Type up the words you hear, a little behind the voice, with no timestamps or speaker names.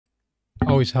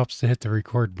always helps to hit the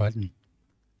record button.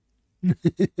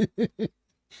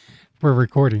 We're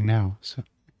recording now, so.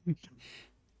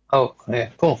 Oh, yeah,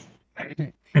 cool.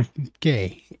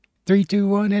 Okay. 3, 2,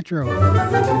 1, intro.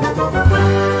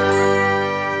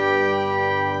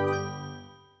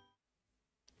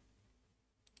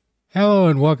 Hello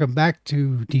and welcome back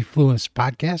to Defluence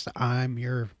Podcast. I'm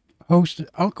your host,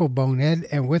 Uncle Bonehead,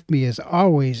 and with me as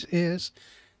always is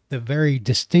the very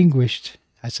distinguished,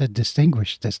 I said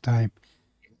distinguished this time.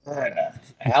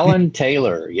 Alan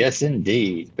Taylor. Yes,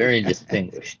 indeed. Very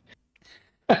distinguished.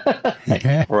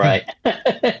 Right.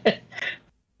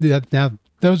 Now,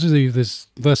 those of you that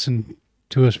listened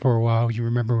to us for a while, you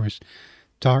remember we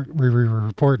were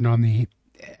reporting on the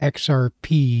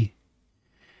XRP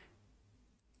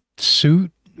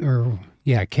suit, or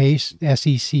case,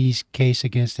 SEC's case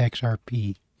against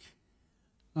XRP.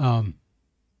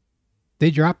 They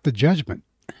dropped the judgment.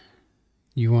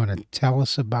 You want to tell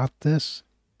us about this?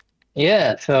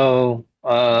 Yeah, so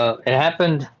it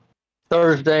happened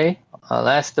Thursday,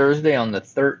 last Thursday on the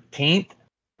 13th.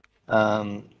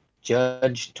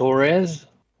 Judge Torres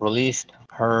released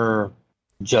her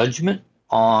judgment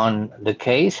on the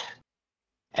case,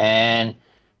 and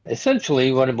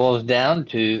essentially what it boils down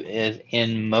to is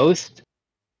in most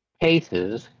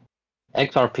cases,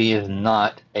 XRP is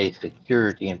not a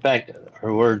security. In fact,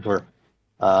 her words were,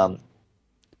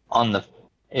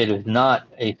 it is not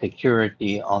a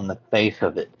security on the face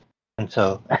of it. And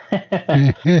so,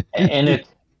 and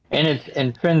its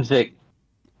intrinsic,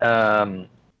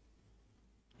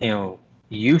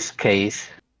 use case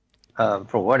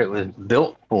for what it was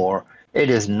built for, it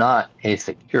is not a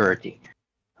security.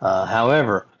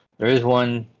 However, there is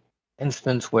one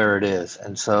instance where it is,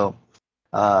 and so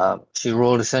she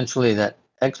ruled essentially that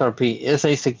XRP is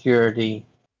a security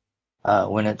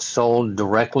when it's sold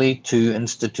directly to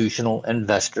institutional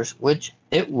investors, which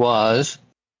it was.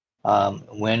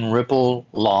 When Ripple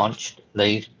launched,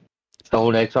 they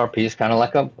sold XRP. It's kind of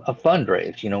like a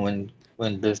fundraise,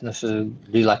 when businesses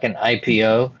do like an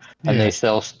IPO and they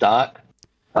sell stock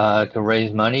to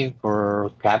raise money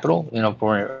for capital,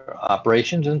 for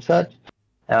operations and such.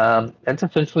 That's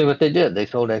essentially what they did. They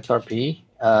sold XRP,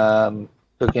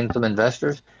 took in some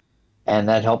investors, and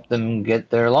that helped them get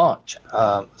their launch.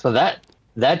 So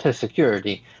that's a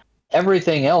security.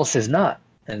 Everything else is not.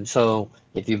 And so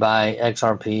if you buy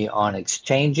XRP on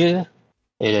exchanges,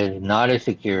 it is not a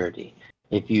security.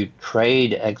 If you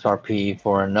trade XRP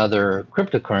for another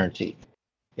cryptocurrency,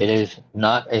 it is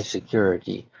not a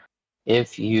security.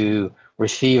 If you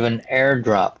receive an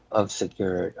airdrop of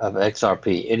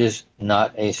XRP, it is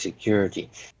not a security.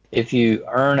 If you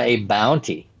earn a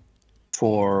bounty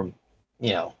for,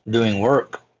 doing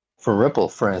work for Ripple,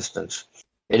 for instance,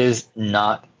 it is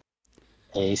not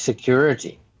a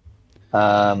security.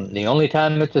 The only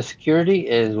time it's a security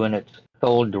is when it's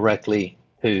sold directly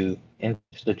to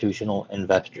institutional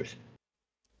investors.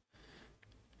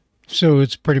 So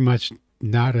it's pretty much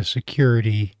not a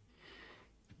security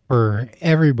for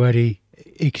everybody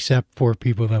except for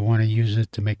people that want to use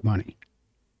it to make money.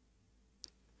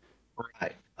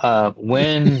 Right. Did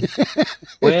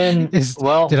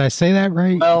I say that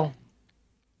right? Well,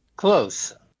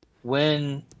 close.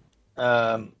 When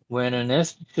an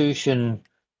institution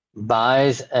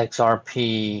buys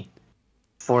XRP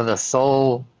for the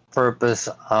sole purpose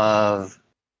of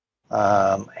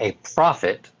a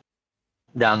profit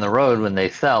down the road when they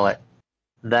sell it,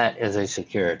 that is a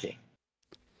security.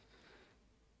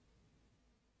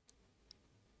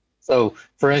 So,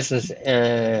 for instance,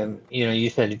 you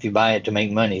said if you buy it to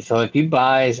make money. So if you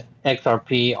buy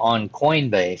XRP on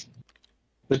Coinbase,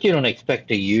 but you don't expect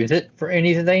to use it for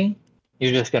anything,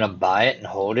 you're just going to buy it and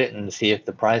hold it and see if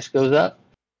the price goes up.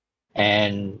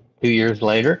 And 2 years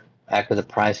later, after the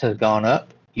price has gone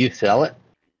up, you sell it,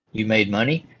 you made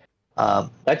money.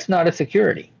 That's not a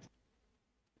security.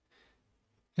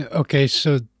 Okay,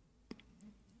 so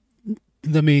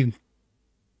let me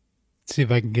see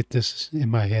if I can get this in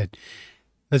my head.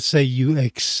 Let's say you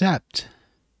accept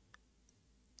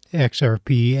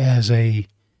XRP as a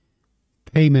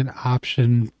payment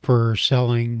option for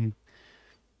selling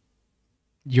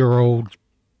your old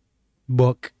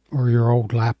book or your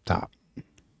old laptop.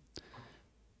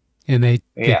 And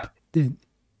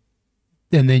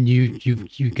and then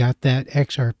you got that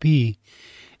XRP,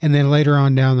 and then later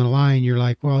on down the line you're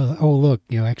like, well, oh look,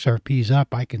 XRP's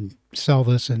up, I can sell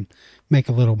this and make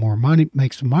a little more money,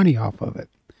 make some money off of it,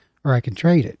 or I can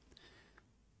trade it.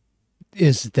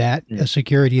 Is that a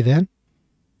security then?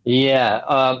 Yeah,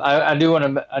 I do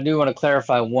want to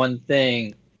clarify one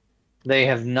thing. They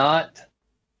have not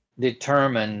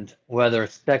determined whether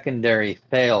secondary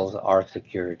sales are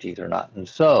securities or not, and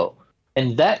so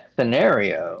in that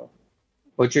scenario,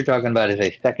 what you're talking about is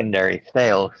a secondary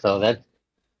sale. So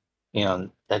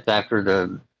that's after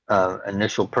the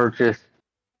initial purchase.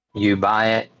 You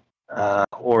buy it,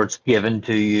 or it's given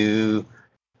to you,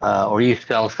 or you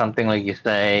sell something like you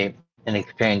say in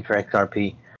exchange for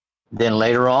XRP. Then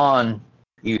later on,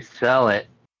 you sell it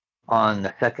on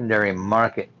the secondary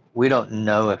market. We don't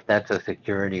know if that's a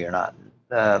security or not.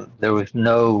 There was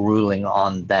no ruling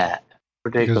on that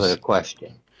particular because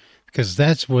question.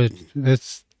 that's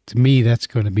to me that's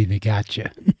going to be the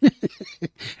gotcha.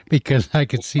 Because I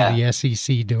could see Yeah, the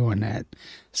SEC doing that,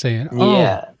 saying, "Oh,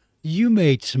 yeah, you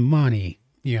made some money,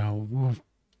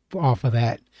 off of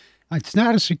that. It's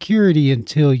not a security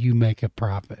until you make a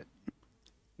profit."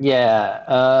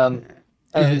 yeah.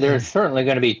 There's And certainly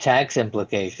going to be tax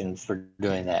implications for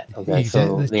doing that. Okay,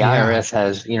 so exactly, the yeah, IRS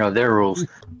has, their rules.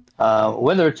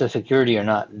 Whether it's a security or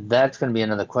not, that's going to be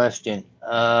another question.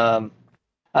 Now,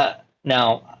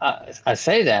 I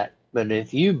say that, but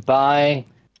if you buy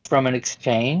from an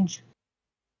exchange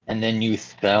and then you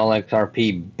sell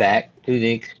XRP back to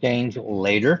the exchange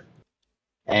later,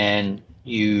 and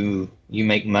you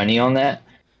make money on that,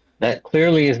 that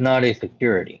clearly is not a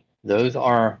security. Those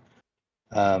are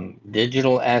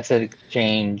digital asset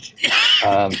exchange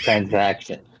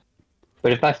transactions.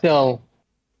 But if I sell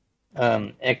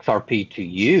XRP to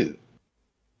you,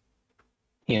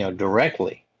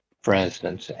 directly, for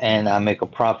instance, and I make a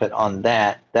profit on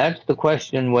that, that's the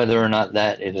question whether or not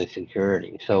that is a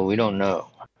security. So we don't know.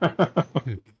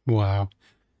 wow.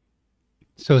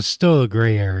 So it's still a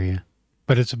gray area,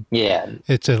 but Yeah,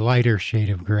 it's a lighter shade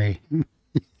of gray.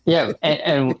 yeah,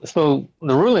 and so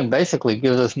the ruling basically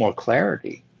gives us more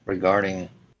clarity regarding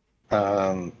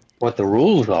what the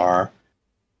rules are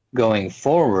going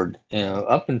forward.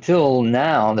 Up until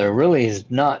now, there really has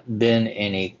not been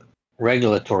any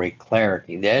regulatory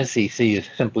clarity. The SEC has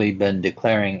simply been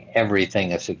declaring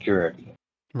everything a security.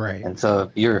 Right. And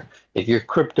so if you're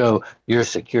crypto, your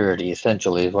security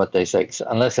essentially is what they say,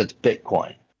 unless it's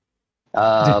Bitcoin.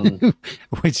 Um,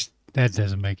 Which that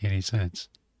doesn't make any sense.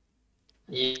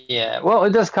 yeah, well,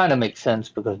 it does kind of make sense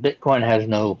because Bitcoin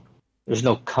there's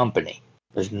no company,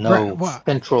 there's Right. no Well,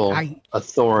 central I,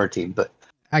 authority, but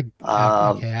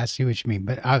um, okay, I see what you mean,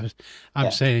 but I'm yeah,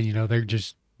 saying, they're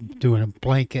just doing a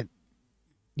blanket,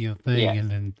 thing, yeah,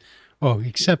 and then, oh,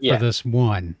 except for yeah, this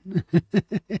one.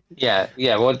 yeah.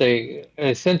 What they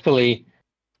essentially,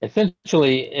 if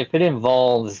it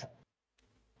involves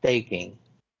staking,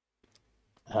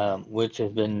 which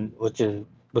has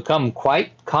become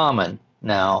quite common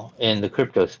now in the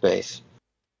crypto space,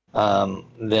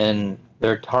 then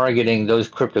they're targeting those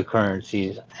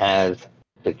cryptocurrencies as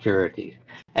securities.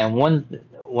 And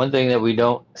one thing that we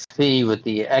don't see with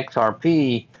the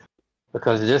XRP,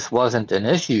 because this wasn't an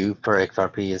issue for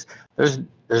XRP, is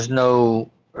there's no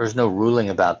ruling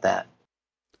about that.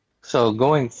 So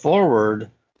going forward,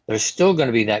 there's still going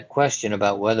to be that question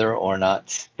about whether or not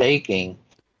staking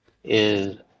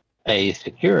is a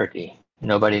security.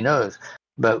 Nobody knows.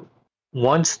 But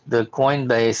once the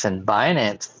Coinbase and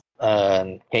Binance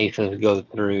cases go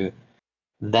through,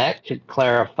 that should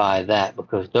clarify that,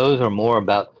 because those are more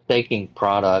about staking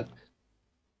products,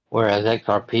 whereas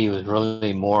XRP was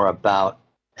really more about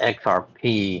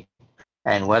XRP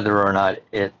and whether or not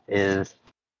it is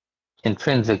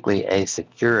intrinsically a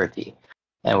security.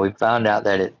 And we found out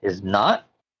that it is not,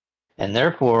 and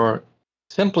therefore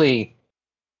simply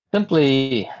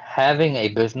simply having a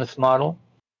business model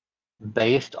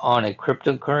based on a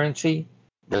cryptocurrency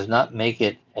does not make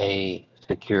it a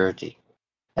security.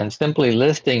 And simply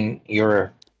listing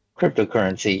your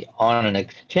cryptocurrency on an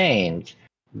exchange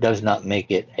does not make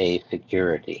it a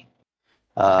security.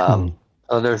 Hmm. Um,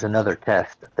 so there's another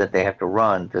test that they have to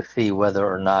run to see whether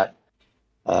or not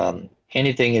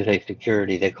anything is a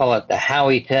security. They call it the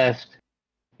Howey test,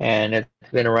 and it's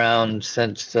been around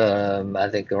since I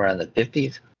think around the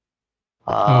 50s.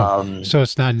 Oh, Um, so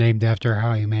it's not named after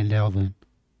Howie Mandel then?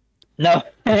 no,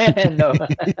 no.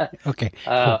 Okay,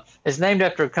 cool. It's named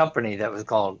after a company that was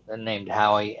called named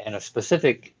Howey, and a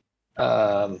specific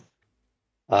um,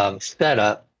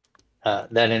 setup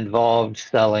that involved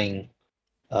selling,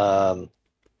 um,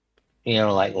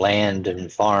 like land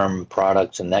and farm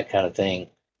products and that kind of thing.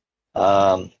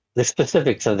 The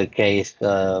specifics of the case,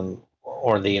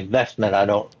 or the investment, I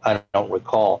don't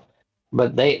recall,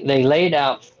 but they laid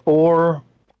out four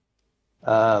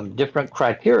different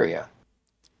criteria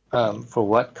for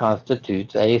what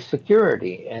constitutes a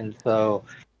security. And so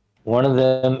one of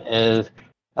them is,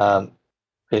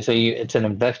 okay, so it's an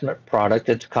investment product,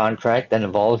 it's a contract that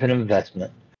involves an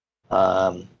investment,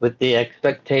 with the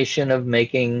expectation of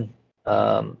making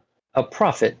a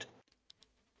profit.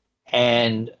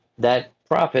 and that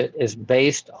profit is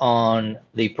based on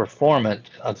the performance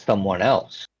of someone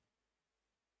else.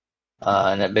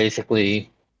 And that basically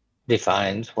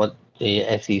defines what the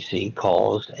SEC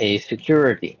calls a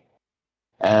security.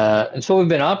 And so we've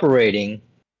been operating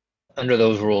under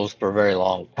those rules for a very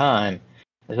long time.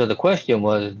 And so the question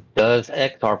was, does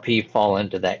XRP fall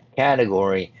into that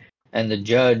category? And the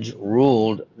judge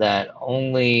ruled that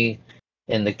only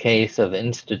in the case of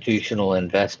institutional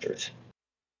investors.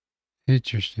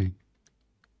 Interesting.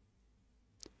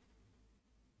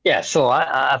 Yeah, so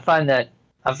I find that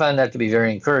to be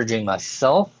very encouraging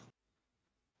myself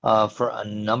for a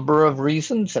number of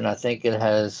reasons, and I think it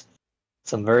has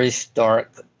some very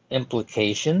stark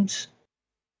implications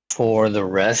for the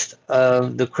rest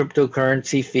of the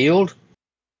cryptocurrency field.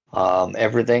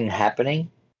 Everything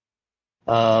happening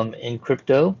in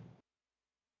crypto,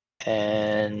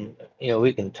 and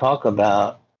we can talk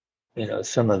about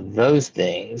some of those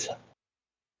things.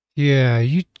 Yeah,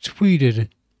 you tweeted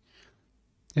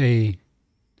a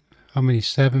how many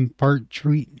 7-part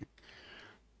tweet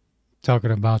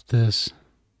talking about this.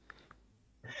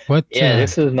 What? Yeah,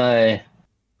 this was my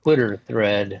Twitter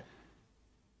thread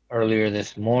earlier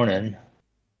this morning,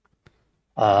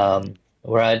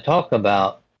 where I talk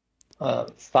about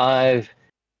 5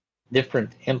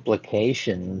 different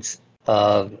implications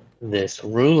of this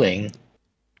ruling,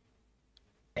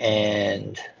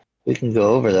 and we can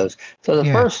go over those. So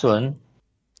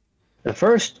the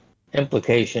first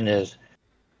implication is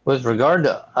with regard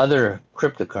to other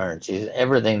cryptocurrencies,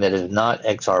 everything that is not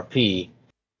XRP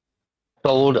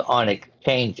sold on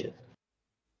exchanges.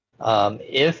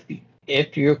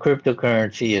 If your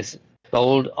cryptocurrency is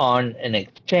sold on an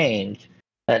exchange,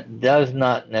 that does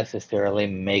not necessarily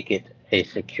make it a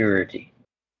security.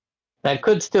 That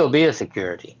could still be a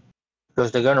security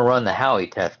because they're going to run the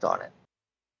Howey test on it.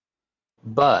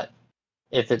 But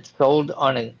if it's sold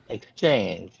on an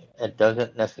exchange, it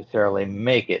doesn't necessarily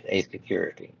make it a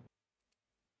security.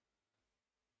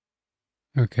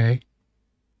 Okay.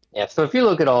 Yeah, so if you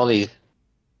look at all these,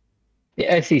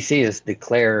 the SEC has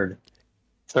declared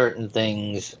certain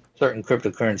things, certain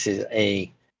cryptocurrencies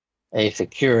a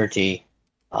security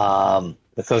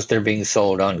because they're being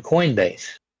sold on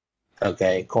Coinbase.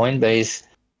 Okay, Coinbase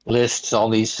lists all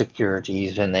these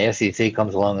securities, and the SEC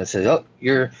comes along and says, "Oh,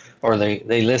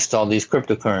 they list all these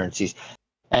cryptocurrencies,"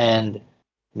 and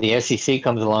the SEC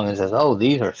comes along and says, "Oh,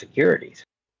 these are securities."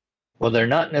 Well, they're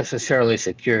not necessarily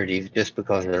securities just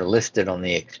because they're listed on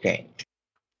the exchange.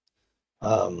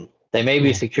 They may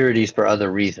be securities for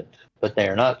other reasons, but they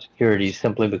are not securities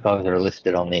simply because they're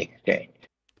listed on the exchange.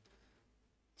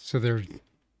 So they're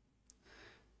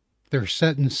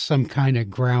setting some kind of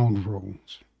ground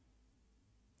rules.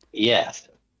 Yes.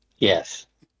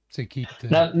 To keep the...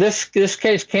 Now, this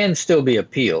case can still be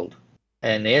appealed,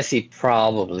 and the SEC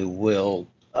probably will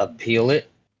appeal it,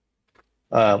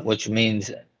 which means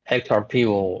XRP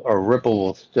or Ripple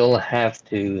will still have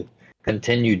to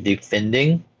continue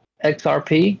defending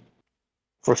XRP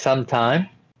for some time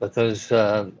because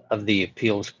of the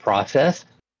appeals process.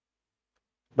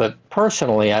 But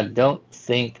personally, I don't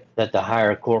think that the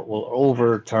higher court will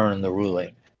overturn the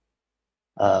ruling.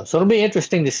 So it'll be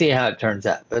interesting to see how it turns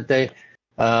out. But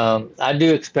I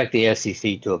do expect the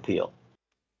SEC to appeal.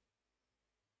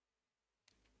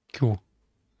 Cool.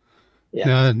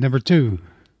 Yeah. Number 2.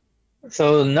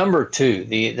 So number 2,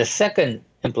 the second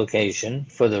implication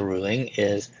for the ruling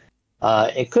is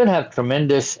it could have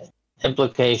tremendous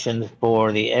implications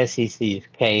for the SEC's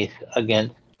case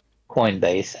against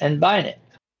Coinbase and Binance,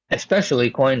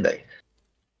 especially Coinbase,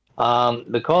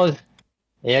 because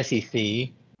the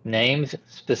SEC names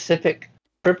specific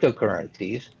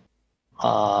cryptocurrencies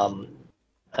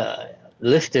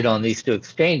listed on these 2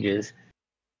 exchanges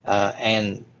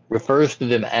and refers to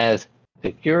them as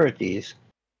securities.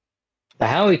 The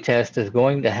Howey test is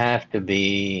going to have to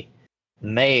be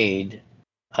made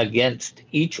against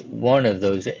each one of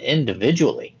those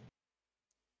individually.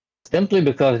 Simply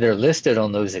because they're listed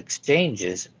on those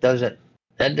exchanges doesn't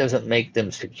make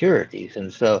them securities.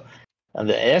 And so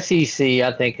the SEC,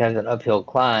 I think, has an uphill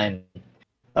climb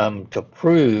to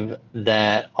prove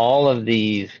that all of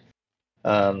these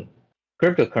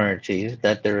cryptocurrencies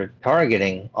that they're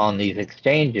targeting on these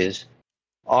exchanges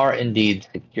are indeed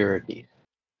securities.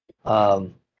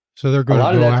 So they're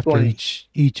going to go after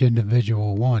each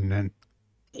individual one then.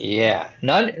 Yeah,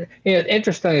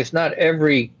 interesting. It's not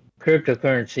every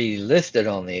cryptocurrency listed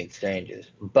on the exchanges,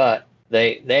 but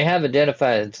they have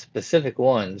identified specific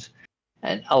ones,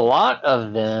 and a lot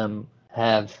of them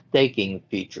have staking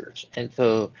features. And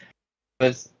so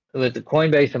with the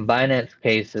Coinbase and Binance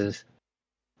cases,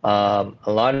 a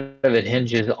lot of it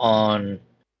hinges on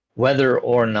whether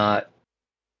or not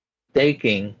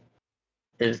staking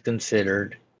is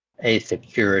considered a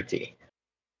security.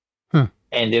 Huh.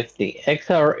 And if the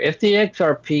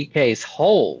XRP case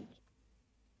holds,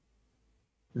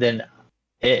 then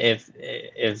if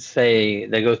say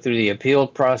they go through the appeal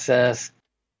process,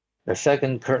 the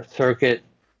Second Circuit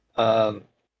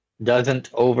doesn't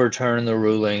overturn the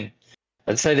ruling.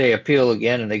 Let's say they appeal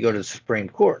again and they go to the Supreme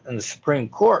Court, and the Supreme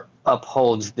Court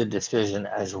upholds the decision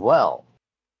as well.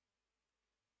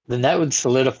 Then that would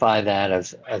solidify that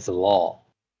as a law,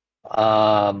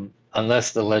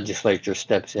 unless the legislature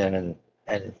steps in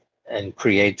and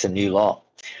creates a new law.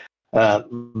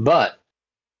 But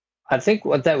I think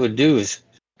what that would do is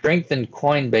strengthen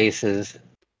Coinbase's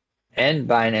and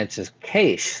Binance's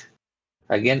case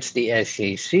against the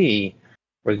SEC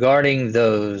regarding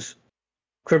those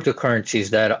cryptocurrencies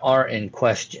that are in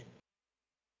question,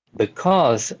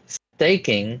 because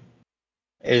staking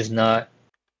is not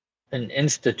an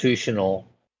institutional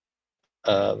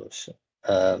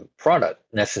product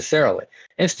necessarily.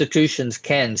 Institutions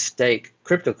can stake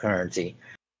cryptocurrency,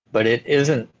 but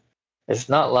it's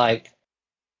not like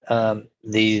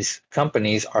these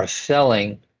companies are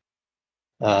selling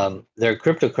their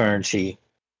cryptocurrency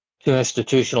to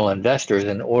institutional investors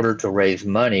in order to raise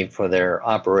money for their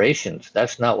operations.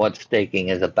 That's not what staking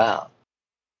is about.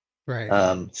 Right.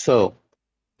 So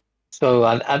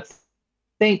I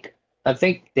think the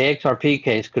XRP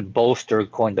case could bolster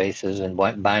Coinbase's and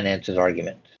Binance's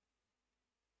arguments.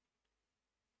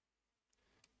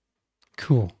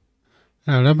 Cool.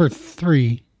 Now, number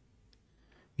 3,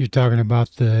 you're talking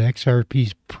about the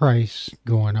XRP's price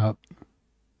going up.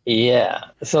 Yeah.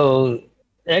 So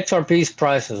XRP's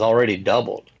price has already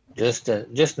doubled just in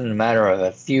a matter of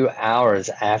a few hours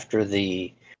after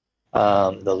the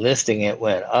listing. It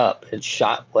went up. It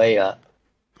shot way up.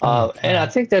 And I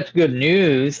think that's good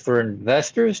news for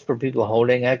investors, for people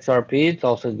holding XRP. It's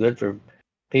also good for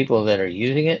people that are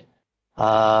using it.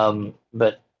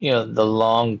 But the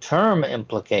long-term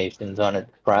implications on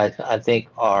its price, I think,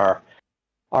 are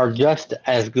just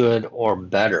as good or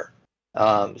better.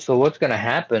 So what's going to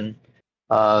happen?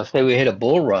 Say we hit a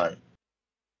bull run.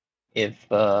 If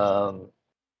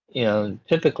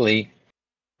typically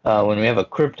when we have a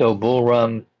crypto bull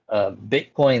run,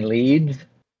 Bitcoin leads,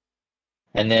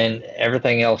 and then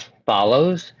everything else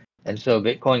follows. And so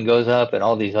Bitcoin goes up and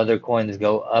all these other coins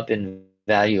go up in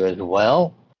value as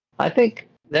well. I think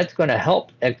that's going to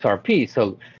help XRP.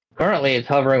 So currently it's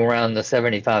hovering around the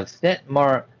 75-cent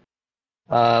mark.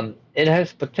 It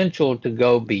has potential to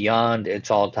go beyond its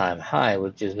all-time high,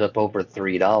 which is up over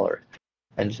 $3.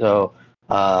 And so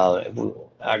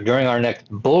during our next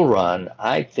bull run,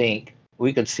 I think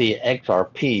we could see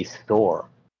XRP soar.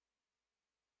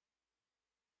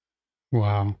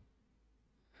 Wow.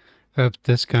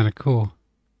 That's kind of cool.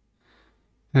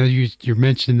 Now you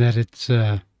mentioned that it's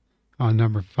on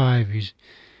number 5. He's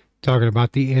talking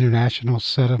about the international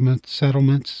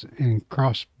settlements and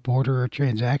cross-border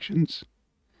transactions.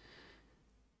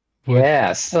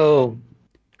 Yeah, so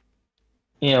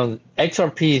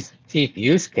XRP's chief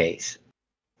use case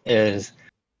is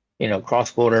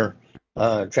cross-border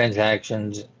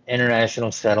transactions,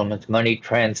 international settlements, money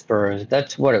transfers.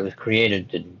 That's what it was created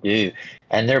to do,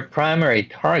 and their primary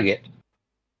target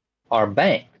are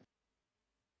banks.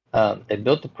 They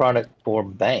built the product for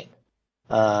banks.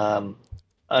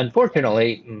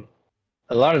 Unfortunately,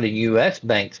 a lot of the U.S.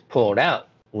 banks pulled out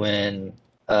when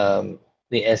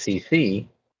the SEC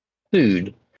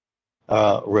sued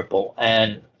Ripple,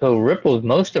 and so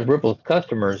most of Ripple's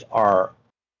customers are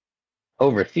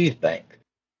overseas banks.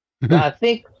 So I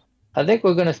think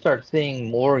we're going to start seeing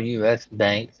more U.S.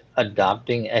 banks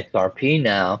adopting XRP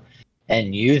now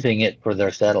and using it for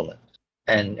their settlements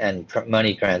and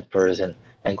money transfers and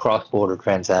cross-border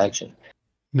transactions.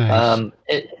 Nice.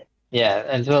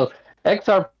 And so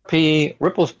XRP,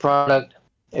 Ripple's product,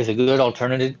 is a good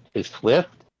alternative to Swift.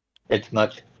 It's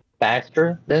much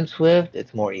faster than Swift.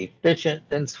 It's more efficient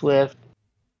than Swift.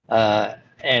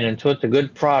 And so it's a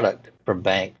good product for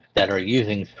banks that are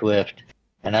using Swift.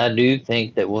 And I do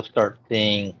think that we'll start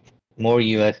seeing more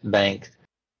U.S. banks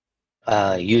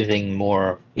using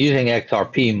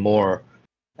XRP more,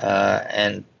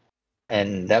 and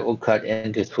that will cut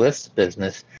into Swift's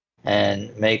business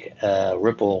and make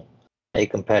Ripple a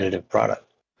competitive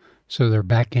product. So they're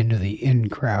back into the in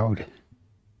crowd.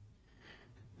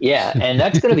 Yeah, and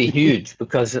that's going to be huge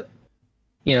because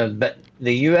but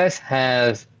the U.S.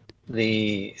 has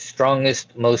the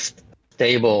strongest, most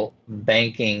stable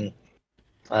banking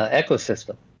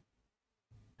ecosystem.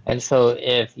 And so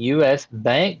if U.S.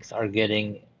 banks are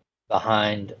getting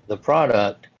behind the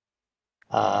product,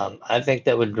 I think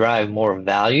that would drive more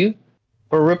value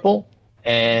for Ripple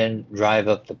and drive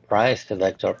up the price of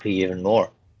XRP even more.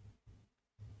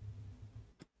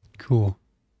 Cool.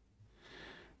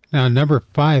 Now, number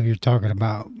 5, you're talking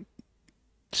about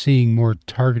seeing more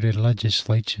targeted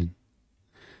legislation,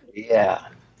 Yeah.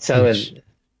 So which,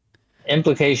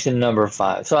 implication number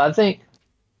 5. So I think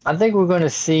we're going to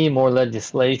see more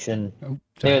legislation. oh,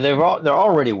 They're sorry. they're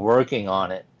already working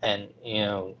on it, and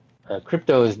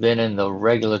crypto has been in the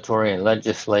regulatory and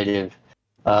legislative,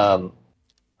 um,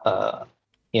 uh,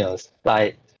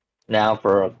 site now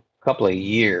for a couple of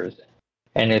years,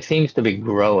 and it seems to be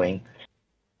growing.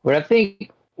 But I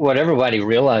think what everybody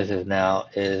realizes now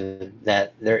is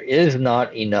that there is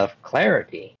not enough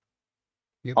clarity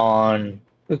Yep. on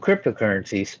the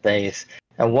cryptocurrency space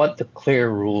and what the clear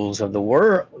rules of the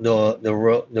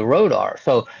road are.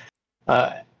 So,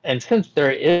 and since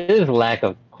there is lack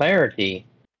of clarity,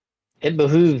 it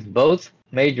behooves both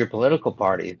major political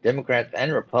parties, Democrats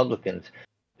and Republicans,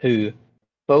 who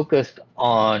focus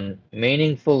on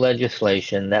meaningful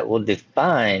legislation that will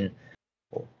define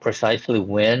precisely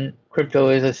when crypto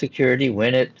is a security,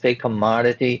 when it's a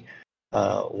commodity,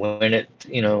 when it's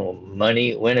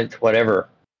money, when it's whatever.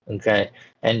 Okay,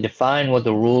 and define what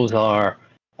the rules are,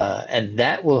 and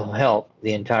that will help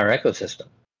the entire ecosystem.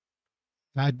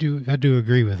 I do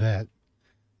agree with that.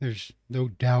 There's no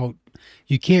doubt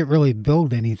you can't really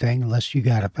build anything unless you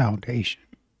got a foundation.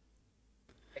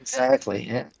 Exactly.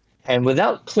 Yeah. And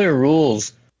without clear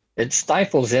rules, it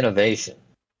stifles innovation,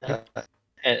 Yep.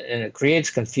 and it creates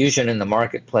confusion in the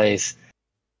marketplace.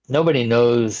 Nobody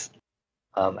knows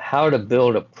how to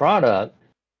build a product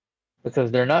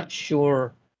because they're not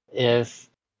sure if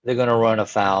they're going to run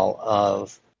afoul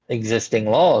of existing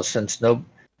laws. Since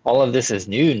all of this is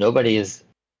new, nobody has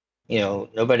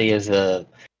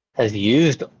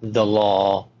used the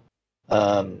law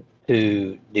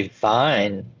to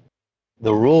define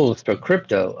the rules for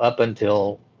crypto up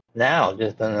until now.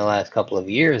 Just in the last couple of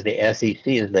years, the SEC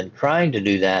has been trying to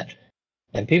do that,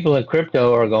 and people in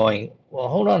crypto are going, well,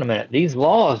 hold on a minute, these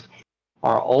laws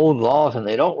are old laws and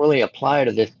they don't really apply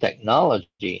to this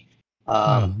technology. No,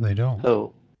 Um, they don't.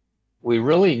 so we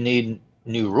really need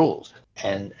new rules,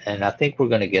 and I think we're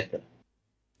going to get them.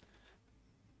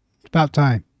 It's about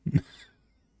time.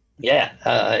 Yeah,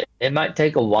 it might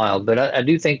take a while, but I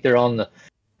do think they're on the.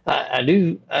 I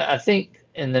do. I think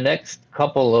in the next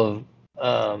couple of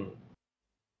um,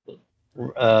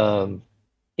 um,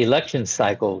 election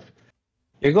cycles,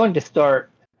 you're going to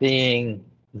start seeing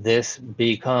this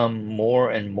become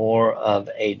more and more of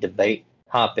a debate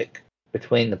topic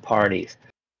between the parties.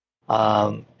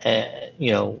 And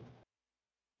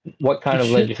what kind It of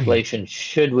should be. legislation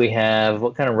should we have?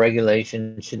 What kind of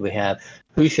regulation should we have?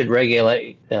 Who should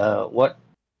regulate?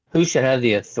 Who should have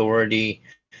the authority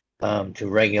to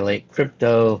regulate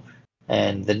crypto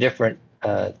and the different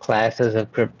classes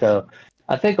of crypto?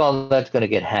 I think all that's going to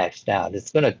get hashed out.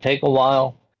 It's going to take a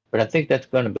while, but I think that's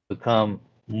going to become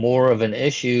more of an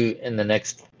issue in the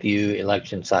next few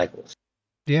election cycles.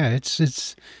 Yeah,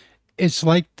 it's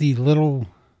like the little.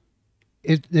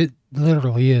 It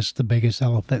literally is the biggest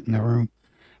elephant in the room.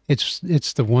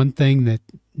 It's the one thing that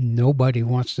nobody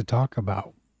wants to talk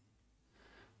about.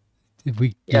 If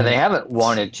we, Yeah, they haven't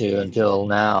wanted to until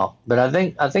now, but I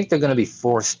think they're going to be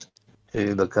forced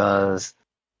to because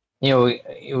we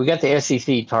got the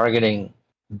SEC targeting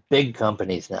big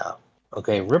companies now.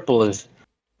 Okay, Ripple is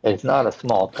not a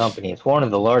small company; it's one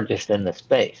of the largest in the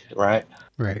space, right?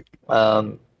 right.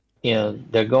 Um,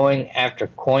 they're going after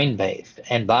Coinbase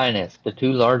and Binance, the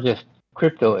two largest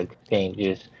crypto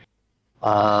exchanges.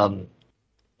 Um,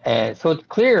 and so it's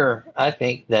clear, I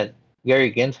think, that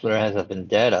Gary Gensler has a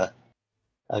vendetta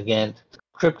against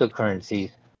cryptocurrencies.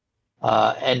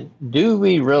 And do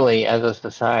we really, as a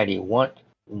society, want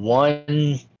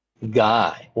one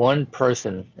guy, one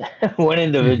person, one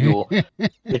individual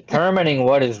determining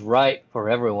what is right for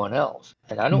everyone else?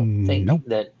 And Nope.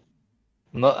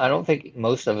 I don't think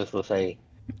most of us will say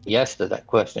yes to that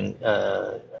question.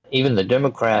 Even the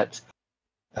Democrats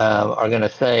are going to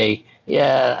say,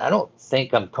 "Yeah, I don't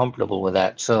think I'm comfortable with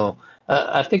that." So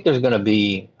I think there's going to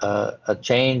be a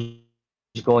change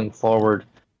going forward,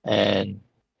 and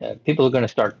people are going to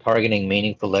start targeting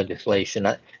meaningful legislation.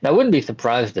 I wouldn't be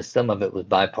surprised if some of it was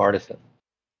bipartisan.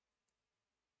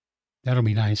 That'll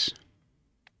be nice.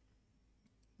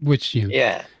 Which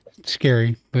Yeah,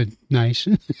 scary but nice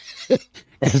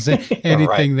because right.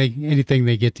 anything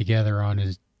they get together on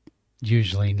is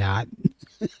usually not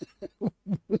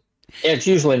Yeah, it's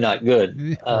usually not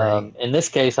good. right. In this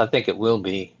case, I think it will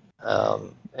be.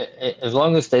 As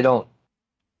long as they don't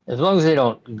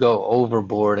go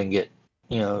overboard and get,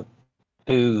 you know,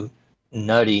 too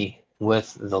nutty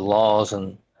with the laws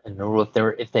and the rule.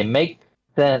 If they make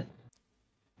sense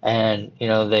and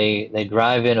they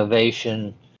drive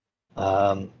innovation,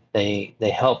 they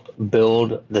help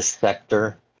build the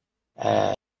sector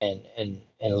and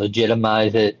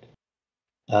legitimize it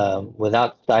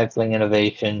without stifling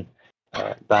innovation,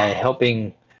 by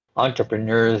helping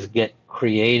entrepreneurs get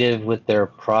creative with their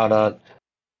product,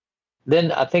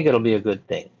 then I think it'll be a good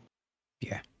thing.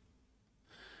 Yeah.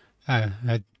 I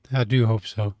do hope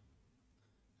so.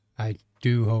 I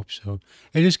do hope so.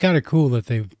 It is kind of cool that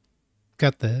they've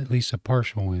got at least a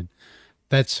partial win.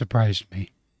 That surprised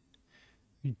me.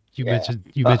 You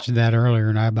mentioned that earlier,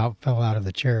 and I about fell out of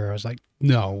the chair. I was like,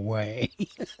 no way.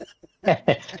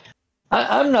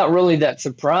 I'm not really that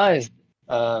surprised.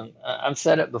 I've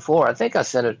said it before. I think I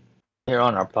said it here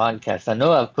on our podcast. I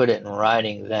know I've put it in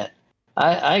writing that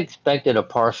I expected a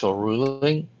partial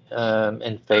ruling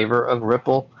in favor of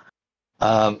Ripple,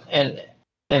 and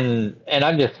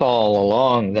I just saw all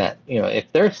along that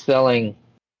if they're selling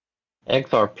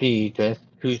XRP to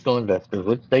institutional investors,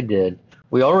 which they did,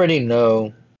 we already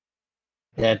know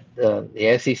that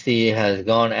the SEC has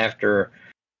gone after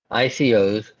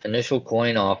ICOs, initial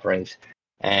coin offerings,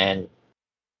 and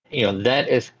that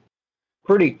is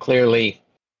pretty clearly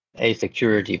a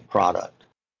security product.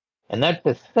 And that's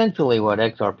essentially what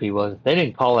XRP was. They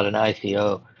didn't call it an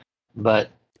ICO, but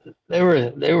they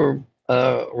were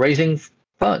raising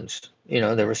funds.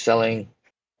 They were selling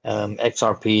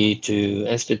XRP to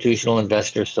institutional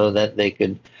investors so that they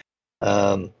could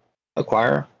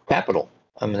acquire capital.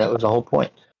 I mean, that was the whole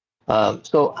point.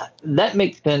 So that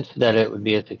makes sense that it would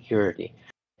be a security.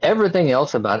 Everything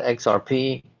else about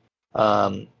XRP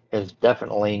is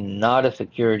definitely not a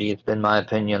security. It's been my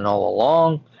opinion all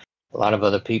along. A lot of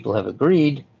other people have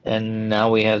agreed, and now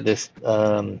we have this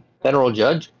federal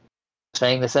judge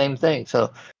saying the same thing.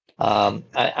 So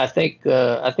I think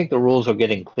the rules are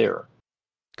getting clearer.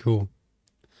 Cool.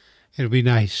 It'll be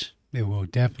nice. It will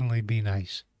definitely be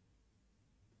nice.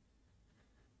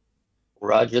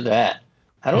 Roger that.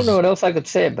 I don't know what else I could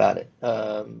say about it.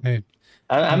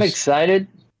 I'm excited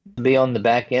to be on the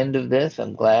back end of this.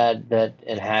 I'm glad that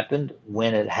it happened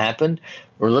when it happened.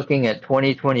 We're looking at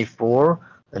 2024.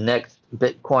 The next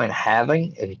Bitcoin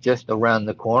halving is just around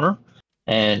the corner.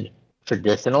 And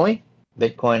traditionally,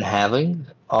 Bitcoin halvings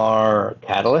are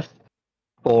catalysts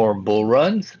for bull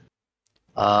runs.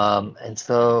 And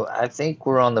so I think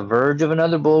we're on the verge of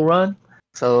another bull run.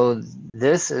 So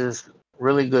this is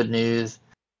really good news.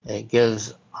 It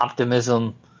gives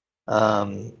optimism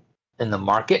in the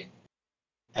market.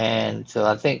 And so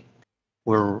I think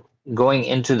we're going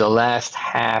into the last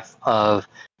half of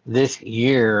this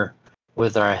year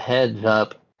with our heads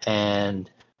up and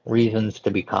reasons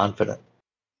to be confident.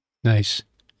 Nice.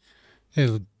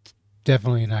 It'll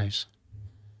definitely nice.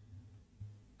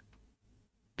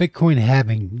 Bitcoin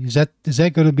halving, is that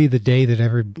going to be the day that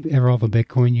ever all the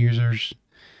Bitcoin users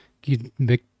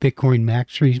Bitcoin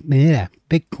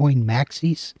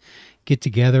maxis get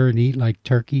together and eat like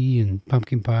turkey and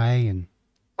pumpkin pie and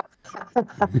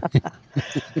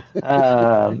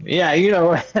yeah,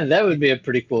 that would be a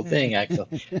pretty cool thing,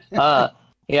 actually.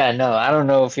 Yeah, no, I don't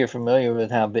know if you're familiar with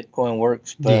how Bitcoin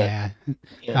works, but yeah,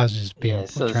 I was just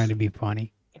trying to be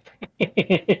funny. Yeah,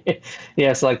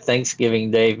 it's like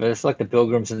Thanksgiving Day, but it's like the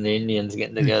Pilgrims and the Indians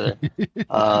getting together.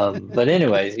 But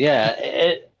anyways,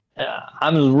 yeah,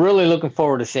 I'm really looking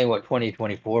forward to seeing what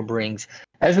 2024 brings.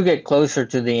 As we get closer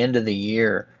to the end of the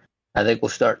year, I think we'll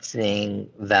start seeing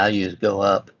values go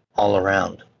up all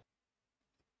around.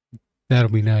 That'll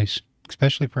be nice,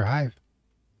 especially for Hive.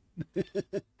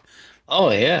 Oh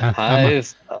yeah,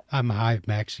 Hive. I'm a Hive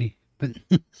maxi, but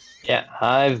yeah,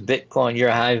 Hive Bitcoin. You're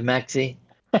a Hive maxi.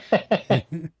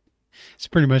 It's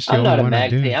pretty much the I'm only not a one I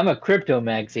do. maxi. I'm a crypto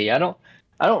maxi. I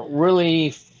don't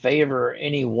really favor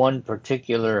any one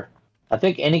particular. I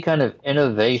think any kind of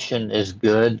innovation is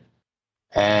good,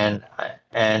 and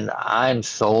I'm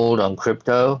sold on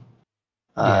crypto.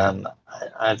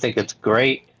 I think it's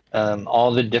great.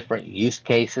 All the different use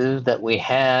cases that we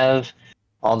have,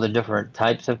 all the different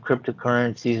types of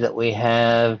cryptocurrencies that we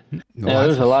have.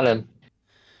 There's a lot of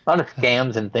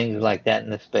scams and things like that in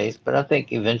the space, but I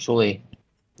think eventually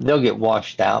they'll get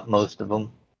washed out, most of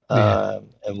them, and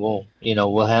we'll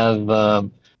have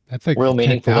I think real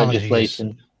meaningful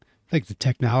legislation. I think the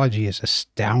technology is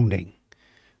astounding.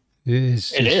 It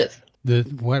is.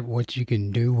 What you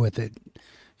can do with it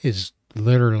is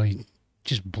literally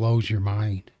just blows your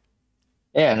mind.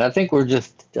 Yeah, and I think we're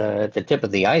just at the tip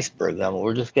of the iceberg. I mean,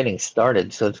 we're just getting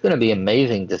started, so it's going to be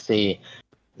amazing to see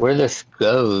where this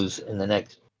goes in the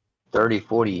next 30,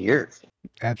 40 years.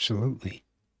 Absolutely.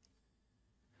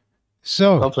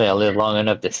 So, Hopefully, I'll live long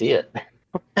enough to see it.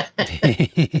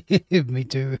 me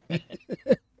too.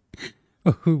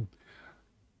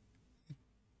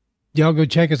 Y'all go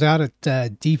check us out at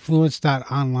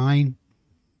defluence.online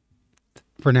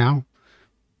for now.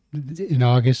 In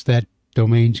August, that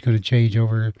domain's going to change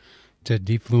over to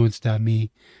defluence.me.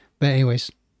 But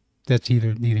anyways, that's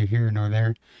neither here nor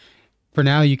there. For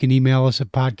now, you can email us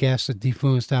at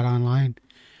podcast@defluence.online.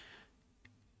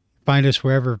 Find us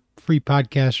wherever free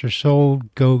podcasts are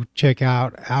sold. Go check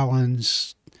out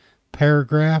Allen's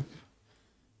paragraph.xyz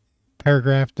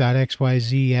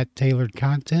at tailored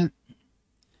content,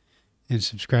 and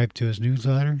subscribe to his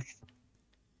newsletter.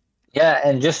 Yeah,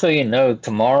 and just so you know,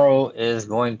 tomorrow is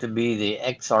going to be the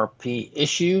XRP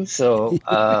issue. So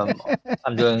I'm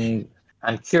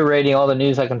curating all the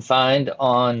news I can find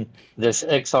on this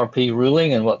XRP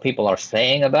ruling and what people are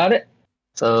saying about it.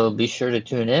 So be sure to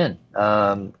tune in.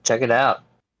 Check it out.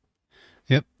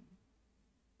 Yep.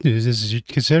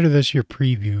 Consider this your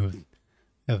preview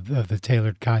of the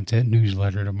tailored content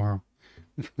newsletter tomorrow.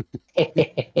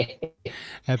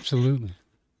 Absolutely.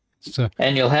 So,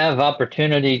 and you'll have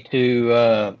opportunity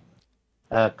to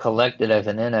collect it as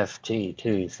an NFT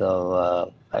too.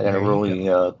 So I got a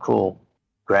really cool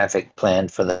graphic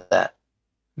planned for that.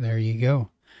 There you go.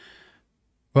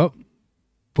 Well,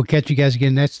 we'll catch you guys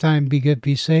again next time. Be good,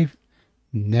 be safe.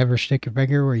 Never stick your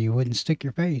finger where you wouldn't stick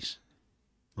your face.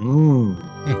 Mm.